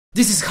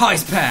This is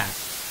HiighSpak!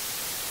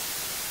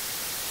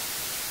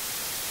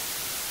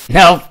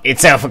 Nope,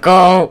 it's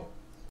elfacool.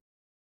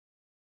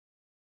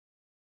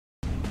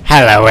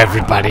 Hello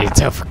everybody, it's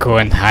elfacool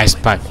and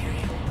HiighSpak.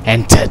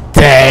 And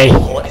today,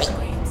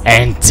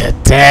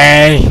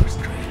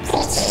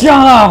 shut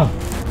up!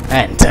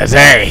 And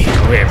today,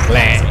 we're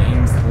playing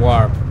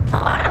Warp.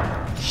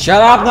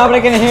 Shut up, nobody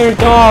can hear you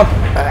talk!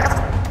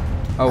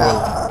 Oh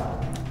well.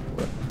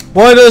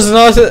 Why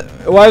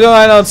don't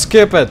I not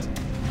skip it?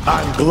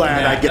 I'm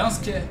glad I get. Don't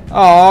skip.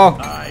 Oh.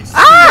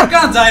 I'm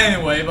gonna die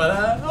anyway, but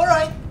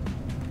alright.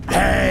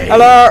 Hey!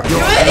 Hello! You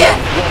idiot!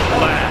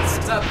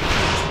 Last.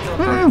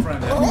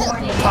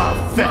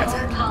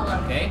 Pathetic.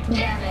 Okay.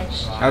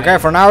 Okay,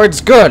 for now it's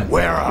good.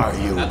 Where are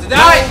you? Not to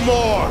die! No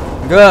more.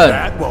 Good.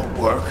 That won't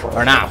work.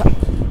 For now.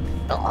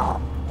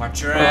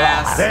 Watch your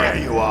ass. There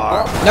you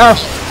are. No!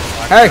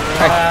 Hey,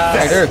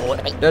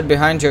 dude,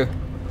 behind you.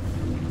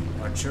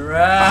 Watch your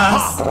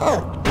ass.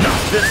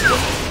 This one.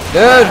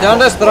 Dude, don't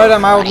destroy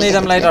them, I will need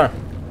them later.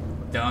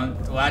 Don't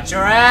watch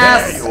your There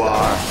ass. you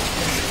are.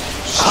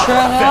 Shut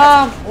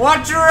up!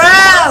 Watch your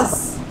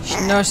ass.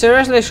 No,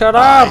 seriously, shut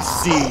I up!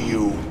 see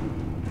you.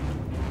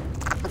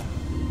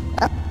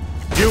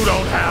 You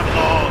don't have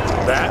long.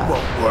 That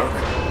won't work.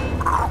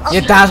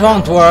 Yeah, that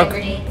won't work.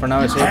 For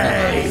now it's working.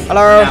 Hey.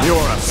 Hello!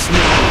 You're a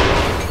sneak.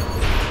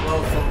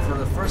 Well, for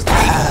the first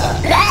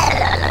time.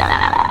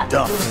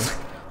 Dumb.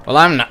 Well,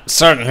 I'm not,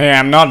 certainly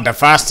I'm not the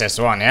fastest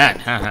one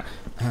yet.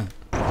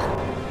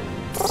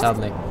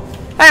 Sadly.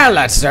 Well,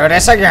 let's do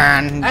this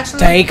again. Actually-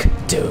 Take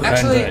 200.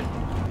 Actually,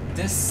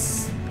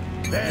 this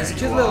There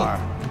cute you little are.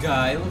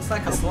 guy looks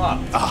like a sloth.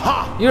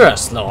 Aha! You're a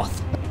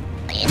sloth.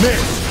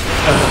 Miss.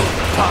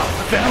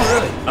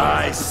 Pathetic.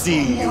 I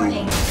see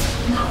you.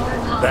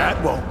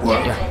 That won't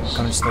work. Yeah,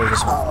 come and through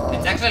this one.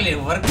 It's actually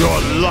working.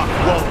 Your luck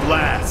won't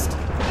last.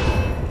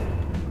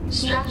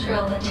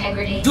 Structural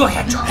integrity. Do a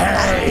headshot.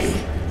 Hey!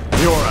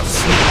 You're a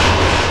sneak.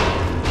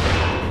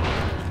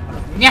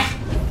 Yeah.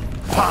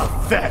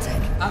 Pathetic.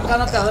 I'm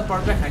gonna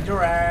teleport behind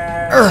your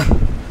ass.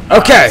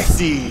 Okay.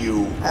 See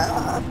you.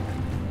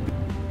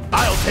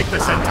 I'll take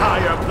this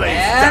entire place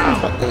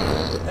And,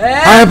 down.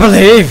 I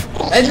believe.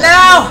 and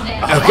now,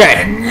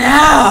 Okay.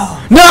 now,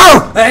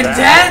 No! and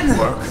then,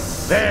 Work.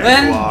 There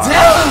and you are.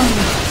 then,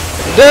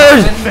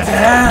 Dude!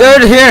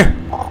 Dude, here!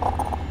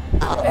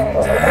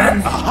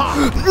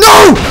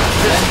 No!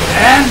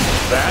 and,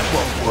 That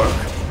won't work.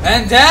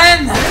 and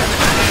then.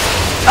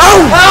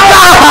 Oh!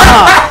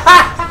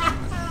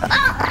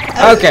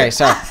 Okay,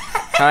 so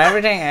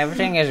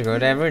everything is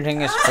good,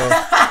 everything is cool.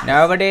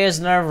 Nobody is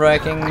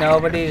nerve-wracking,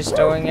 nobody is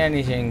doing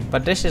anything.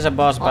 But this is a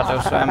boss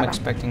battle, so I'm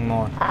expecting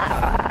more.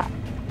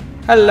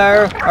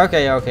 Hello.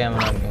 Okay, I'm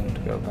not going to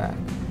go back.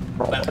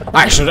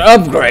 I should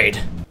upgrade.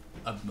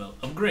 Well,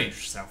 upgrade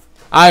yourself.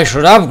 I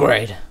should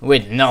upgrade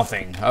with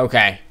nothing.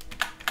 Okay.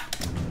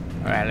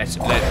 Alright, let's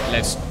try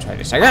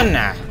this again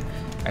now.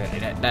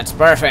 Okay, that's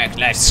perfect.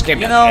 Let's skip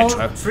You the know,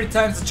 intro. 3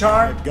 times the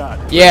charm. Got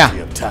Yeah.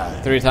 plenty of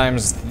time. 3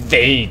 times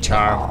the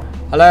charm.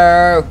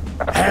 Hello.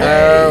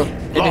 Hello.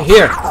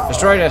 Here.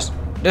 Destroy this.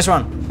 This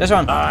one.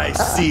 I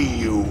see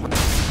you.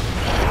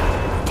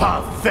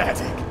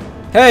 Pathetic.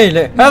 Hey,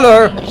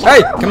 hello.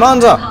 Hey,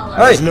 Commander. Hey.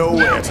 There's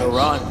nowhere to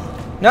run.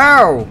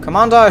 No,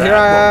 Commander. Here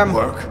I That am.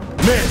 won't work.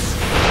 Miss.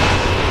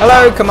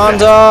 Hello,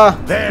 Commander.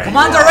 There.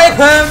 Commander, you are. rape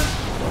him.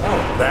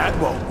 That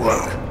won't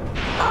work.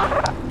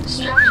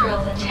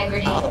 Structural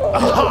integrity. Oh,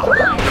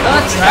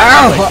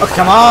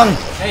 come on.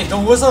 Hey,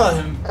 don't whistle at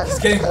him. He's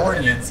getting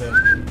horny and so.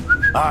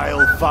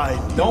 I'll find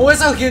you. Don't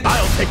whistle, kid.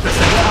 I'll take this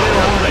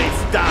entire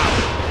place down.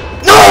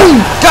 No!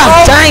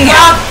 God dang it!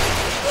 God!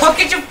 How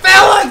could you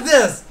fail like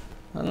this?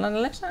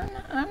 Listen,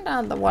 I'm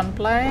not the one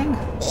playing.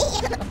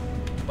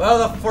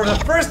 Well, for the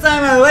first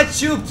time I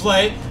let you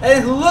play,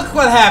 and look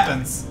what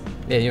happens.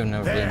 Yeah, you've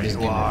never There played this you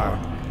game are.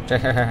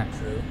 before.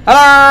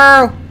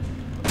 Hello!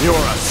 You're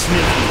a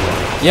sneaky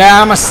one.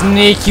 Yeah, I'm a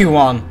sneaky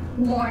one.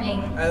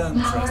 Warning. I don't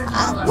trust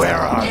you. Where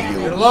are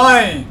You're you?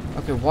 lying.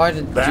 Okay, why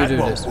did you That do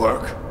won't this?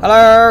 work.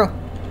 Hello!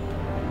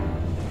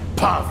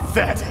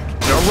 Pathetic.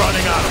 You're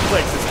running out of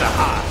places to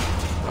hide.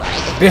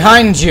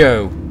 Behind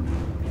you!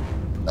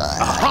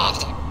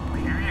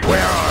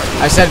 Where are you?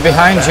 I said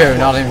behind you,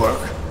 not in.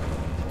 Work.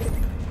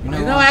 You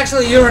know,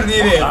 actually, you're an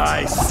idiot.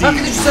 I see. How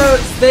could you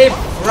stay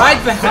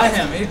right behind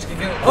him?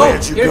 Oh,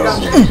 Where'd you here go?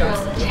 comes, here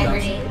Structural comes.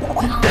 integrity.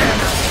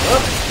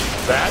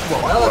 That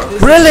won't Well, work. at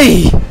least,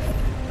 Really?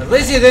 at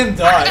least you didn't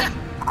die.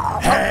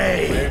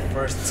 Hey, Very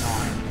first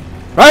time.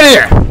 Right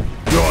here!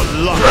 you're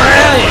lucky.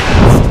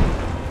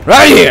 Brilliant.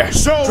 Right here!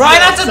 Show Try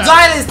not to yourself.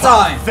 die this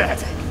time.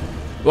 Pathetic.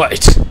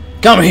 Wait,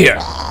 come here!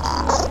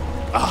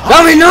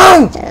 Come here,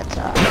 no!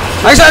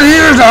 I said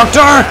here, Doctor!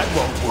 That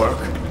won't work.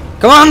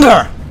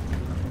 Commander!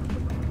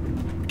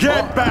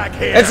 Get back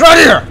here. It's right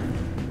here!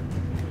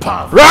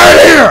 Pathetic. Right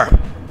here!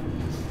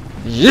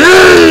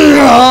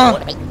 Yeah!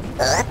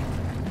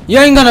 You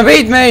ain't gonna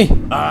beat me!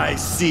 I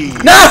see.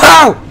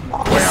 No!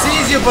 He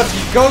sees you, but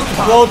he goes to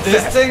blow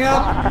this thing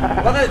up.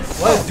 What a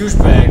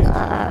douchebag.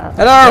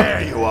 Hello!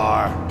 There you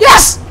are.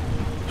 Yes!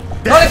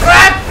 Holy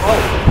crap!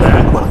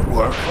 That won't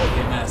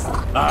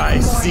I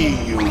see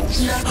you.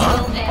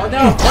 Structural Oh damage.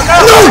 no!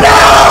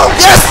 No!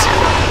 Yes!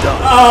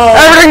 Oh!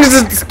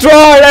 Everything's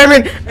destroyed. I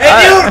mean,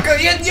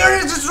 And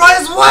you're destroyed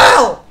as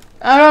well!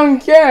 I don't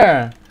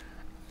care.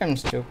 I'm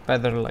still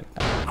better like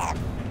that.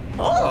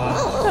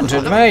 Don't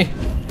judge me.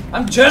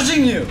 I'm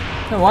judging you!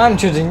 No, I'm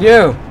judging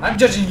you. I'm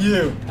judging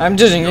you! I'm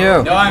judging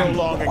you. No, I'm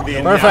Prolonging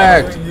the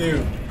Perfect. judging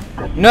you.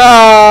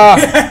 No.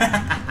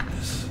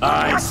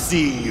 I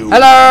see you.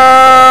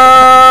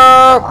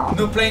 Hello.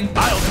 No plane.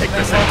 I'll take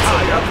this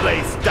entire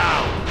place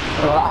down.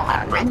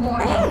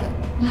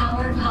 Warning.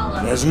 Power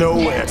column. There's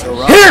nowhere to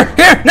run. Here.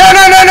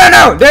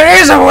 No.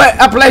 There is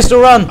a place to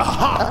run.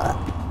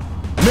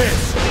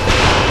 Miss.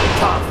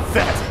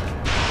 Pathetic.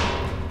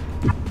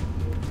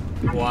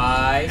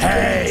 Why?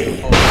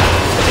 Hey.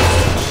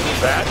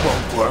 That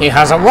won't work. He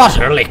has a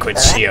water liquid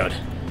shield.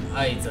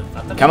 It's a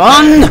button. Come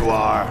on. You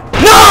are.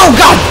 No,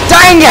 god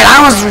dang it! I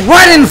was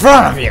right in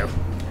front of you.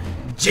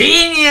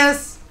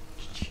 Genius!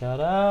 Shut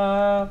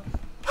up.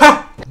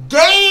 Ha!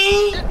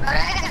 Gay!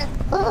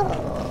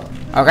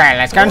 Okay,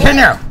 let's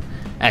continue.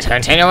 Let's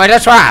continue with the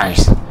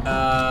tries.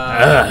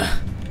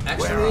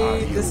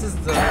 Actually, this is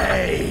the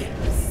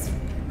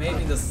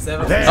maybe the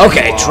 7th. There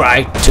Okay, you are.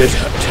 try to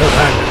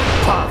turn.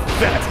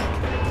 Pathetic.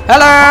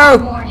 Hello.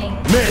 Warning.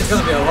 It's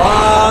gonna be a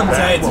long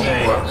day won't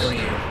today work. for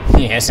you.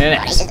 Yes, it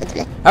is.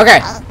 Okay,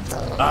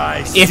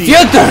 I see. if you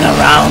turn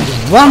around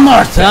one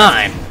more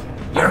time.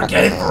 You're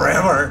getting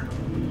forever.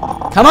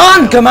 Come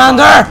on,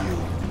 Commander.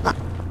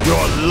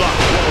 Your luck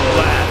will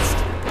last.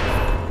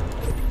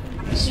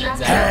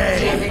 Structural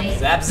Hey. integrity.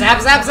 Zap,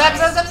 zap, zap, zap,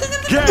 zap, zap, zap,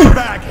 zap. Get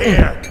back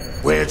here.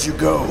 Where'd you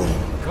go?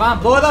 Come on,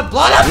 blow it up,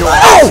 blow it up, blow You're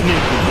it up! sneaky.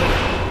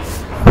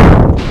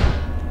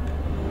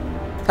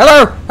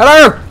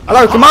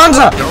 Hello,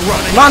 Commander.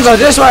 Commander,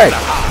 this way.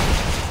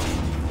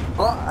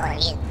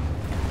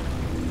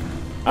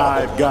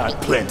 I've got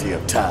plenty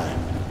of time.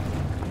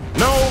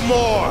 No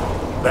more.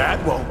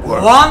 That won't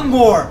work. One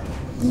more.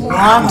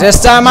 One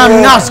This time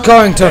I'm not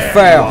going to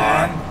fail.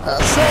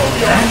 Show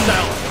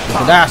yourself.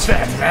 For that.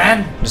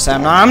 man. This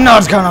time I'm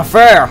not gonna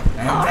fail.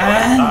 And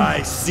then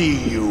I see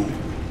you.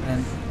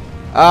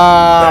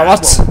 That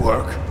What won't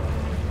work.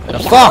 the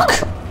fuck?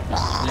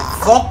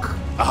 fuck.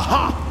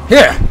 Aha.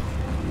 Here.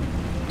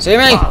 See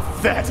me?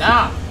 Pathetic.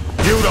 Now.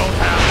 You don't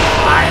have.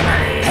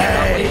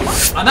 Hey.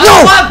 Another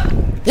No! one.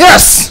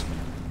 Yes.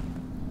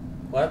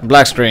 What?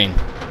 Black screen. You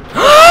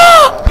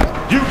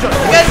just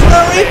It's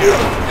gonna rape you.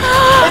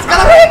 It's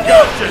gonna rape you.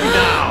 got you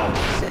now.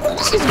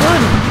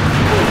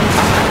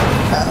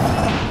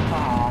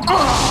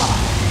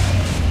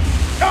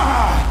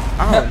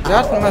 Oh,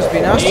 that must be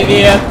nasty.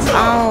 Idiot.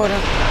 Ow,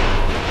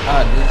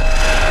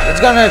 it's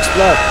gonna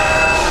explode.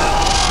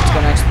 It's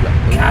gonna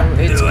explode. Can't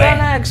It's do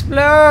gonna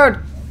explode.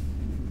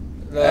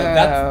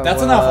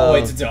 That's an awful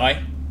way to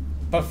die.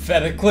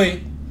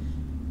 Pathetically.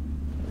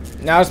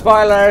 No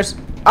spoilers.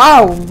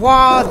 Oh,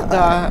 what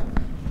the?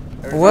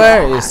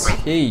 Where is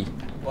he?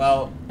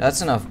 Well,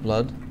 That's enough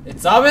blood.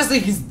 it's obviously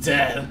he's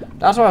dead.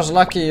 That was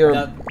lucky. You're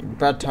That-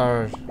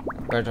 better.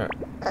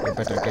 You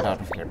better get out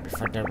of here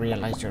before they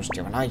realize you're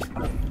still alive.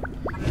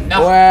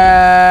 No.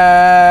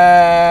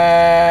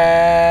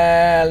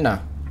 Well, no.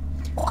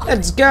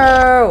 Let's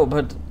go.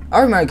 But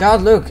oh my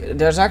God! Look,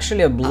 there's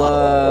actually a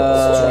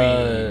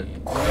blood.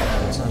 Stream.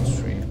 It's not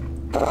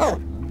stream.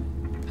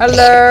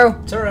 Hello.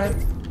 It's alright.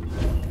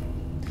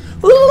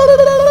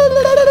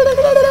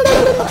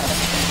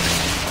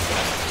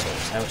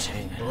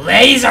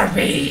 Laser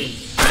beam.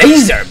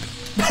 Laser.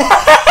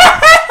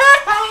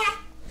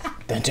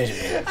 Don't judge me.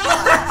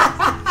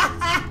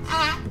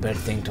 You better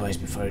think twice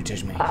before you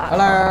judge me.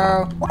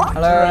 Hello.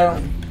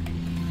 Hello.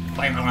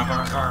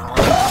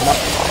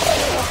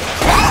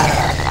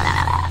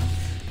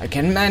 I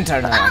can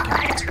enter now. I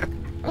can't.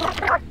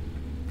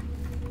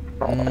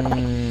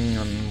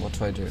 What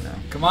do I do now?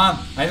 Come on.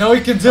 I know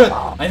he can do it.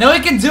 I know he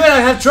can do it. I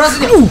have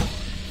trust in you.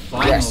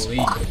 Finally.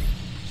 See?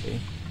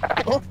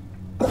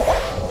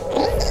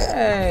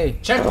 Hey.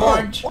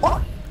 Checkpoint.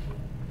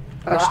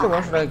 Actually,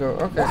 where should I go?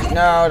 Okay.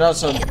 No,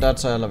 that's an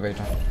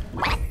elevator.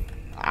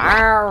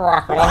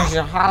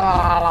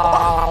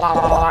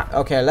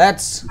 Okay,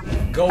 let's.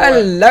 Go away.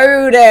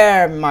 Hello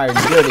there, my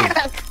goodie.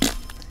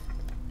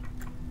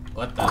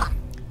 What the?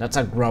 That's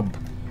a grub.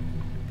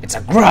 It's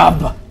a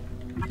grub.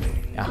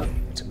 Yeah,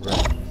 it's a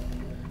grub.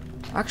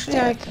 Actually,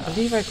 I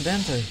believe I could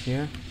enter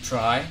here.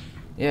 Try.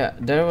 Yeah,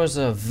 there was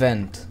a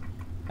vent.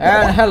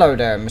 And hello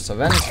there, Mr.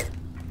 Vent.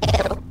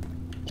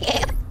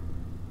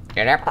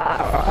 Get up.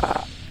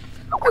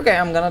 Okay,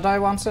 I'm gonna die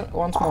once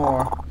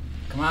more.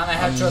 Come on, I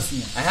have trust in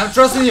you. I have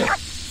trust in you.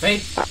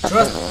 Faith,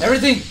 trust,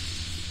 everything.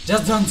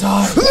 Just don't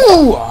die.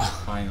 Ooh.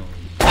 Finally.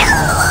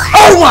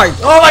 Oh my!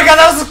 Oh my god,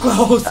 that was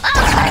close.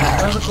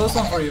 That was a close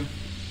one for you.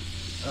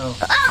 Oh.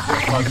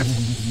 you're fucked.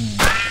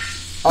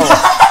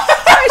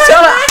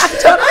 Don't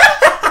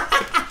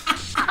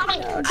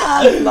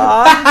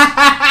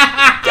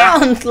laugh.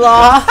 Don't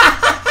laugh.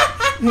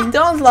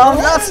 Don't laugh.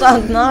 That's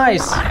not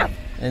nice.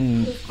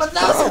 And But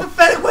that was a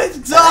pathetic way to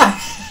die.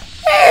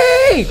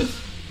 hey!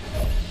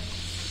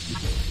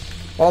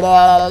 Don't!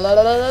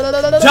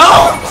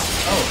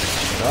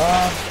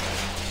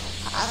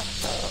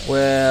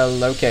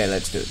 Well, okay,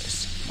 let's do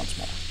this once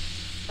more.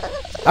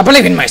 I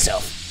believe in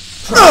myself.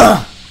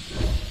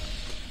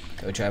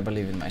 Coach, I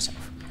believe in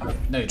myself.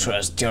 No,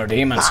 Trust your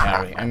demons,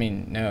 Harry. I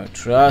mean, no.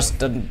 Trust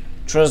the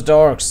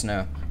orcs.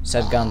 No,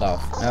 said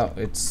Gandalf. No,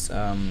 it's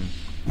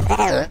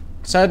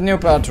said New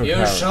Patrick. you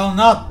Harry. shall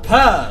not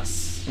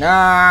pass.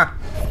 Nah,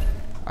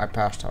 I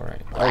passed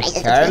already.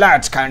 Okay,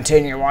 let's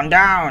continue on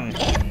down.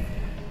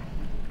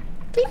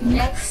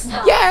 Next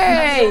stop.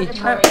 Yay!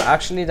 Observatory.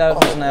 Actually, that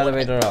was an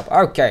elevator up.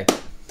 Okay.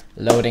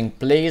 Loading,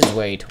 please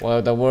wait.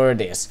 Well, the word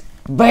is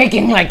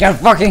baking like your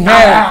fucking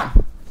hair.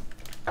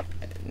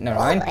 Never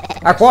mind.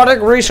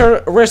 Aquatic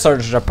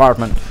research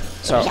department.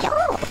 So,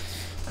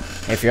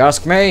 if you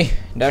ask me,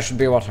 there should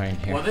be water in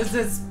here. What is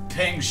this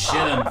pink shit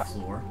on the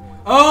floor?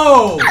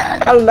 Oh!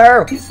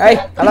 Hello. Hey.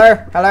 Hello.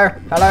 Hello.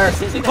 Hello.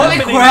 Holy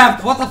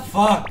crap! What the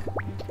fuck?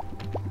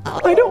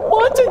 I don't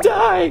want to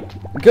die.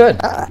 Good.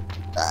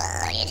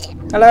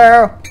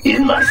 Hello.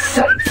 In my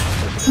sight.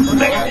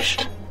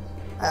 Vanished.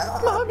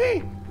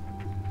 Mommy.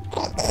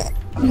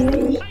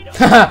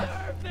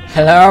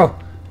 Hello.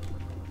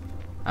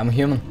 I'm a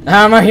human.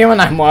 I'm a human.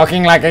 I'm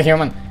walking like a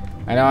human.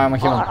 I know I'm a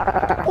human.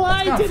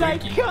 Why did I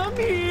come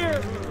here?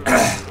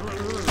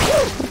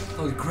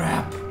 Holy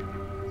crap.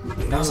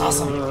 That was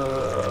awesome.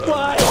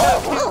 Why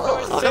have you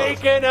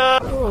forsaken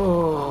us?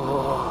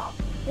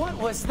 What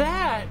was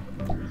that?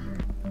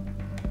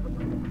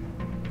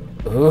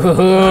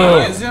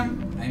 Ooh. Use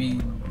him? I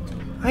mean...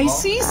 I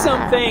see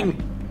something.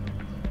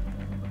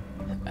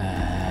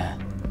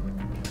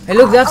 Hey,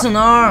 look, that's an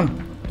arm.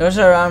 Those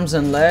are arms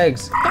and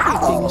legs.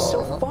 Everything's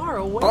so far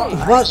away.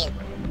 What?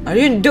 Are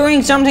you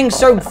doing something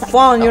so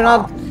fun? You're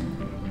not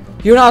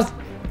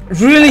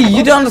really.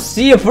 You don't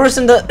see a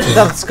person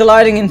that's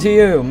colliding into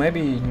you.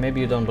 Maybe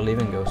you don't believe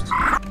in ghosts.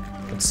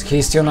 But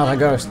he's still not a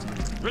ghost.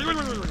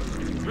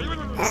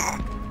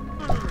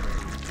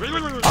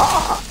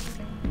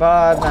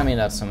 But I mean,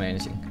 that's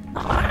amazing.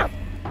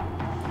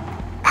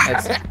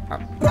 It's.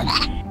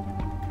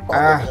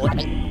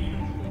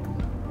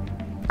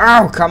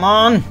 Oh, come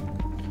on!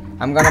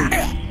 I'm gonna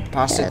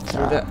pass it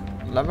through the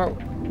level.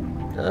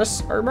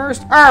 Yes,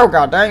 almost. Oh,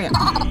 god dang it!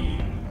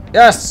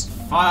 Yes!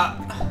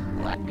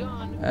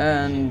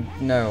 And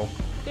no.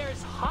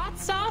 There's hot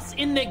sauce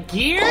in the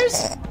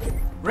gears?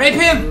 Rape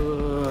him!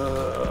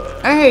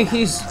 Hey,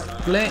 he's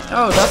playing.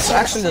 Oh, that's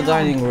actually the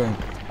dining room.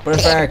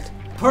 Perfect.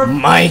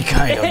 Perfect. My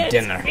kind of It's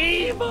dinner.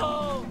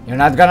 evil. You're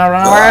not gonna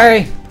run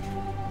away.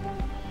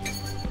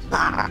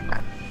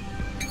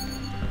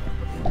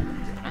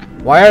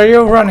 Why are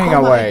you running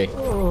away?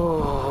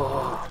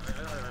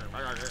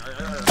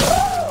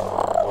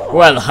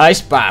 Well,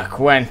 HiighSpak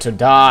went to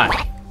die.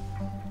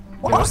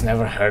 He was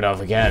never heard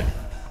of again.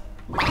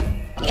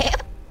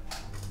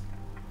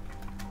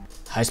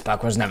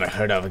 HiighSpak was never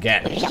heard of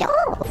again.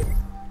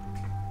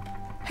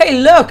 Hey,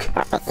 look!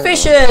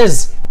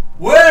 Fishes!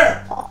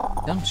 Where?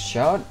 Don't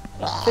shout.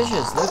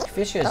 Fishes, look,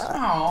 fishes.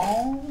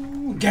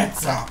 Oh, get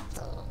some.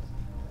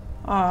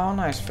 Oh,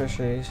 nice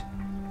fishes.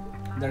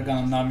 They're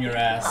gonna numb your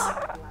ass.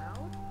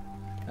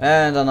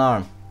 And an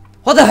arm.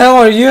 What the hell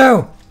are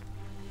you?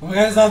 Oh my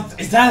god,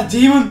 is that a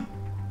demon?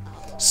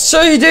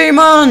 Sea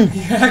demon!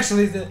 He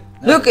actually did.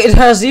 Look, it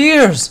has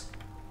ears.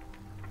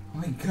 Oh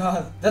my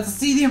god, that's a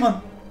sea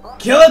demon.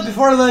 Kill it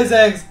before it lays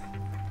eggs.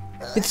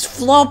 It's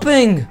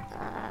flopping.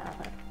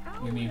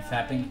 You mean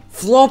fapping?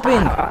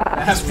 Flopping.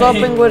 It's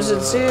flopping with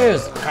its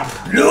ears.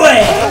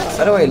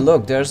 By the way,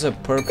 look, there's a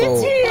purple,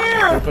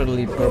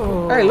 purpley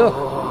purple. Hey, look.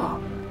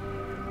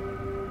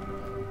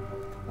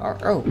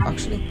 Oh,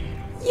 actually.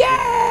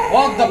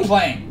 Walk the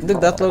plane. Look,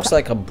 that looks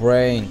like a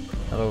brain.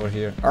 Not over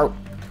here. Oh.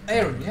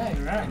 Hey, yeah,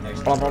 you're right.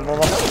 Actually. Blah, blah, blah,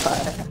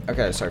 blah.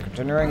 Okay, so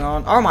continuing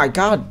on. Oh my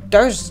god,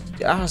 those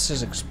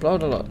asses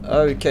explode a lot.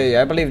 Okay,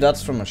 I believe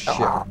that's from a ship.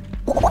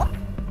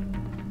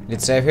 Is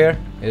it safe here?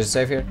 Is it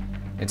safe here?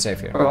 It's safe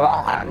here.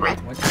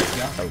 What's this,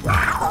 yeah?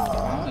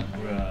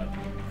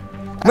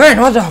 Man,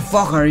 what the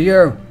fuck are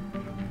you?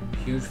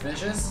 Huge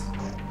fishes?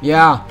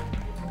 Yeah.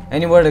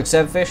 Any word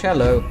except fish?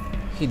 Hello.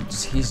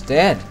 He's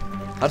dead.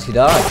 How'd he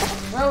die?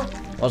 Well,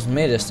 Wasn't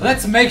me this time.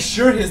 let's make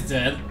sure he's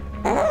dead.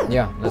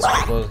 Yeah, let's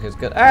close his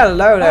good.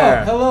 Hello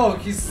there. Oh, hello,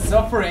 he's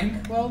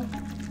suffering. Well,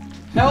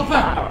 help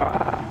him.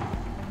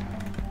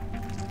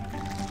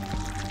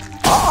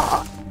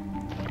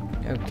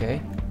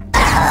 Okay.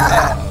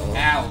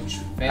 Ouch.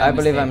 Fail I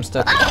believe mistake. I'm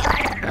stuck.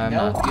 I'm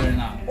No, not. you're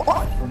not.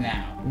 For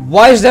now.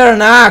 Why is there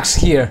an axe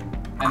here?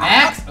 An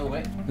axe? Oh,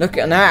 wait. Look,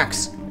 an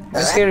axe.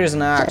 This here is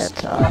an axe.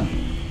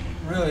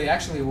 Really?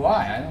 Actually,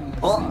 why? I don't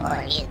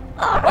understand.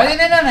 Why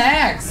didn't an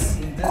axe?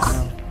 In this?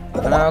 I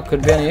don't know,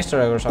 could be an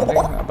Easter egg or something,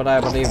 but I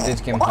believe this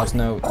game has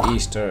no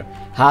Easter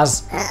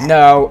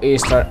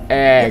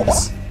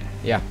eggs.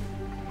 Yeah.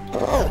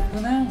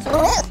 Who knows?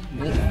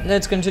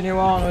 Let's continue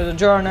on with the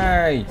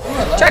journey.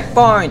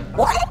 Checkpoint.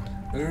 Blow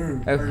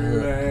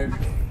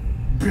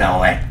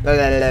it.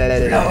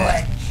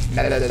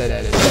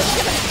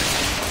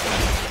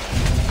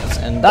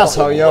 And that's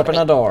how you open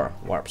a door,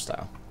 warp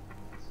style.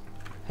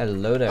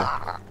 Hello there.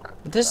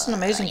 This is an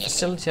amazing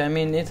facility. I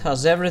mean, it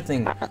has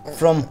everything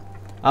from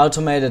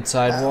automated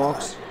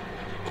sidewalks.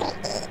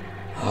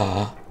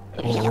 Oh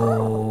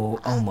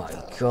my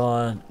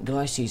god. Do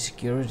I see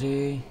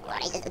security?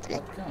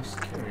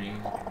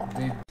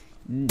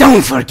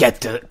 Don't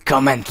forget to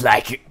comment,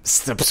 like,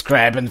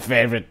 subscribe and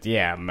favorite.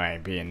 Yeah,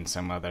 maybe in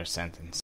some other sentence.